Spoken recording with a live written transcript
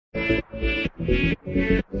Hello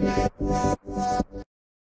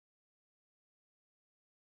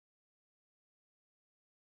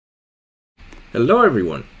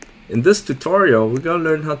everyone! In this tutorial we're gonna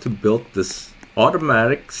learn how to build this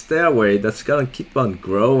automatic stairway that's gonna keep on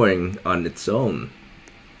growing on its own.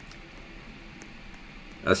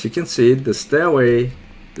 As you can see, the stairway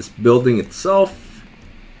is building itself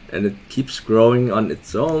and it keeps growing on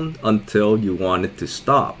its own until you want it to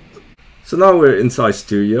stop. So now we're inside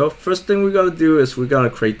Studio. First thing we're gonna do is we're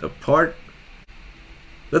gonna create a part.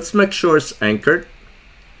 Let's make sure it's anchored,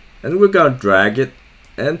 and we're gonna drag it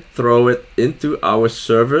and throw it into our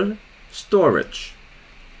server storage.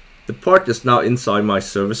 The part is now inside my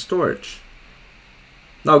server storage.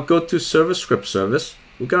 Now go to server script service.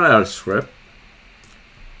 We're gonna add a script.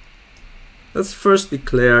 Let's first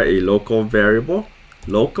declare a local variable,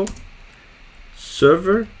 local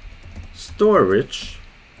server storage.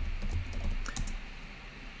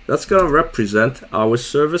 That's gonna represent our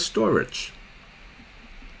server storage.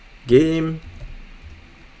 Game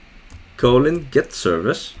get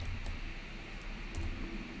service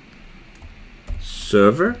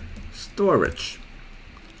server storage.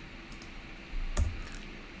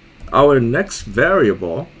 Our next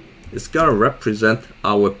variable is gonna represent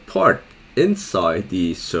our part inside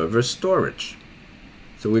the server storage.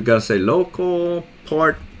 So we're gonna say local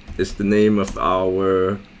part is the name of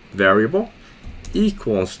our variable,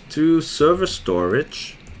 equals to server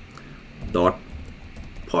storage dot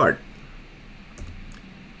part.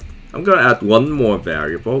 I'm gonna add one more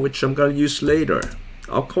variable which I'm gonna use later.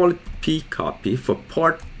 I'll call it pcopy for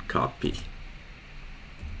part copy.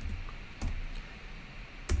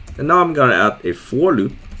 And now I'm gonna add a for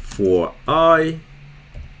loop for I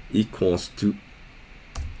equals to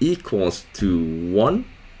 1,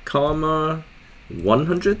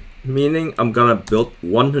 100, meaning I'm gonna build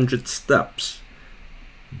 100 steps.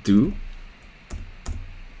 Do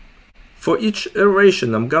for each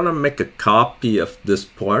iteration, I'm gonna make a copy of this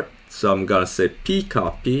part. So I'm gonna say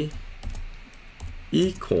pcopy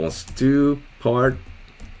equals to part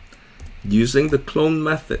using the clone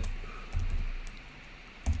method.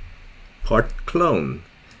 Part clone.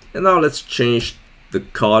 And now let's change the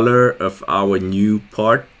color of our new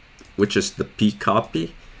part, which is the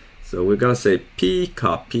pcopy. So we're gonna say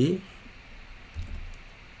pcopy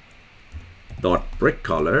dot brick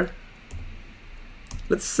color.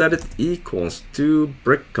 Let's set it equals to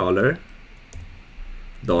brick color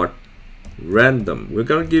dot random. We're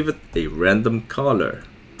gonna give it a random color.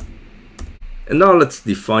 And now let's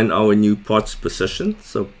define our new part's position.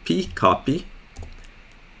 So pcopy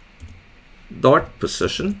dot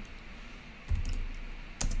position,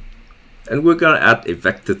 and we're gonna add a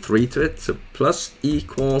vector 3 to it. So plus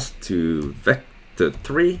equals to vector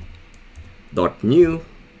 3 dot new.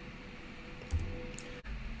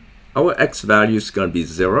 Our x value is going to be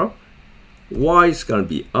 0, y is going to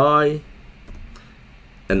be I,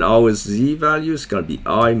 and our z value is going to be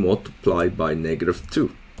I multiplied by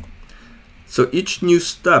 -2. So each new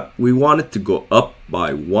step, we want it to go up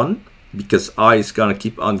by 1, because I is going to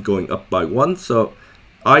keep on going up by 1. So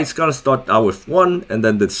I is going to start out with 1, and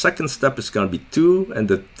then the second step is going to be 2, and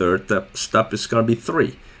the third step is going to be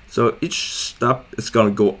 3. So each step is going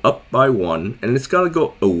to go up by 1, and it's going to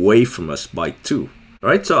go away from us by 2.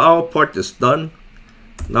 Alright, so our part is done.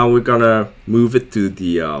 Now we're gonna move it to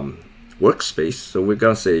the workspace. So we're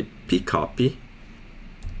gonna say pcopy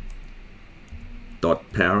dot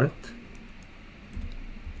parent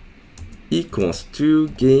equals to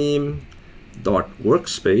game dot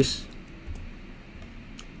workspace,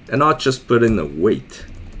 and I'll just put in a wait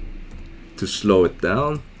to slow it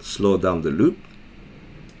down, slow down the loop.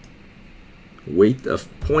 Wait of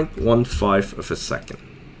 0.15 of a second.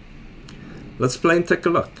 Let's play and take a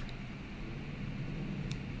look.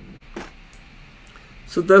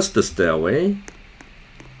 So that's the stairway.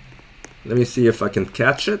 Let me see if I can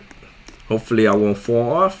catch it. Hopefully I won't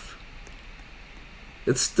fall off.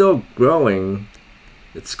 It's still growing.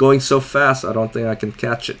 It's going so fast I don't think I can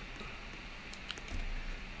catch it.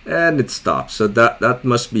 And it stops. So that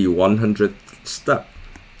must be 100th step.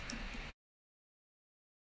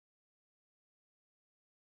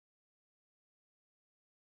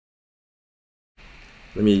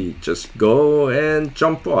 Let me just go and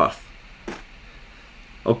jump off.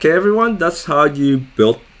 Okay everyone, that's how you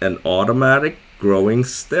build an automatic growing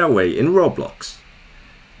stairway in Roblox.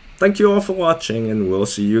 Thank you all for watching, and we'll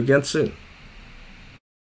see you again soon.